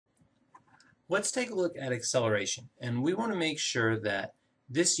Let's take a look at acceleration, and we want to make sure that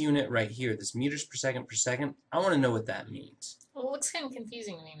this unit right here, this meters per second, I want to know what that means. Well, it looks kind of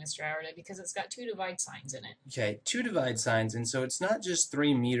confusing to me, Mr. Auwerda, because it's got two divide signs in it. Okay, two divide signs, and so it's not just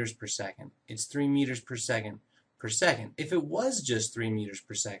 3 meters per second, it's 3 meters per second per second. If it was just 3 meters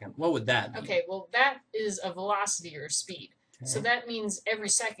per second, what would that mean? Okay, well, that is a velocity or a speed. Okay. So that means every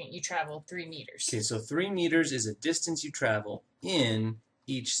second you travel 3 meters. Okay, so 3 meters is a distance you travel in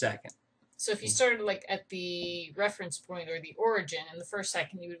each second. So if you started like at the reference point or the origin, in the first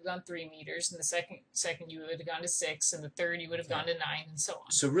second you would have gone 3 meters, and the second you would have gone to 6, and the third you would have gone to 9, and so on.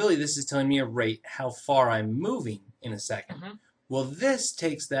 So really this is telling me a rate, how far I'm moving in a second. Well, this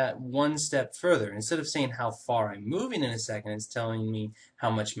takes that one step further. Instead of saying how far I'm moving in a second, it's telling me how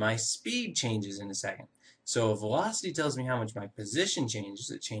much my speed changes in a second. So a velocity tells me how much my position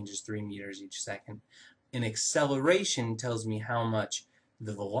changes. It changes 3 meters each second. An acceleration tells me how much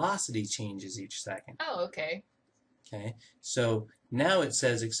the velocity changes each second. Oh, okay. Okay, so now it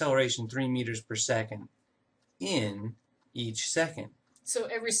says acceleration 3 meters per second in each second. So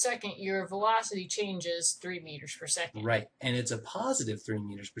every second your velocity changes 3 meters per second. Right, and it's a positive 3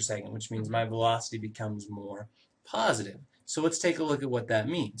 meters per second, which means my velocity becomes more positive. So let's take a look at what that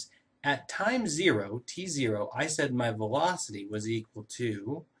means. At time 0, t0, I said my velocity was equal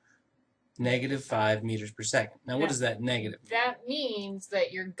to -5 meters per second. Now, what does that negative mean? That means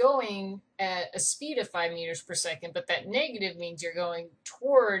that you're going at a speed of 5 meters per second, but that negative means you're going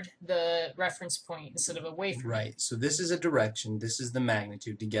toward the reference point instead of away from it. Right. So this is a direction. This is the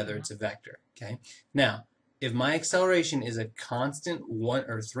magnitude. Together, it's a vector. Okay. Now, if my acceleration is a constant 1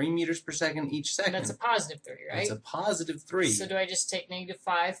 or 3 meters per second each second, that's a positive 3, right? It's a positive 3. So do I just take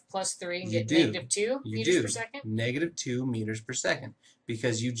 -5 plus 3 and You get do. -2 You meters do. per second? -2 meters per second,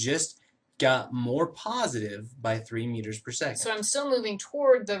 because you just got more positive by 3 meters per second. So I'm still moving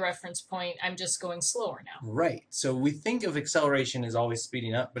toward the reference point. I'm just going slower now. Right. So we think of acceleration as always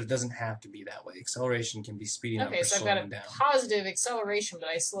speeding up, but it doesn't have to be that way. Acceleration can be speeding up or Okay, so I've slowing got a down. positive acceleration, but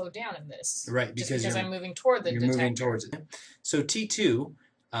I slow down in this. Right, because you're, I'm moving toward the you're detector. moving towards it. So T2,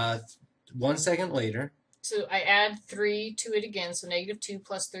 1 second later. So I add 3 to it again, so -2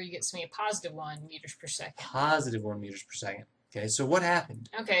 plus 3 gets me a positive 1 meters per second. Positive 1 meters per second. Okay, so what happened?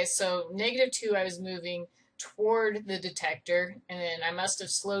 Okay, so -2 I was moving toward the detector, and then I must have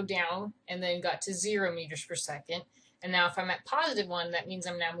slowed down and then got to 0 meters per second. And now if I'm at +1, that means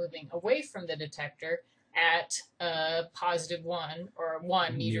I'm now moving away from the detector at +1 or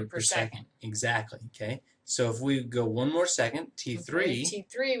 1 meter per second. Exactly, okay? So if we go one more second, T3. Okay,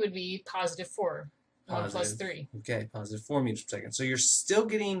 T3 would be +4. 1 plus 3. Okay, +4 meters per second. So you're still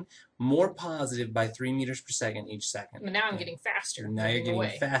getting more positive by 3 meters per second each second. But now I'm getting faster. Now you're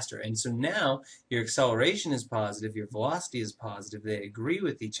getting faster. And so now your acceleration is positive, your velocity is positive, they agree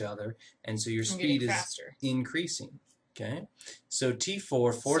with each other, and so your speed is increasing. Okay? So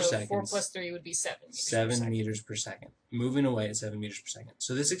T4, 4 seconds. 4 plus 3 would be 7 meters 7 meters per second. Moving away at 7 meters per second.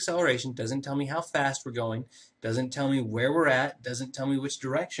 So this acceleration doesn't tell me how fast we're going, doesn't tell me where we're at, doesn't tell me which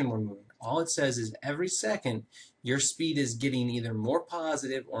direction we're moving. All it says is every second your speed is getting either more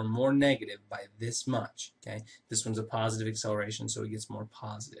positive or more negative by this much. Okay? This one's a positive acceleration, so it gets more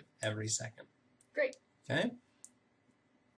positive every second. Great. Okay?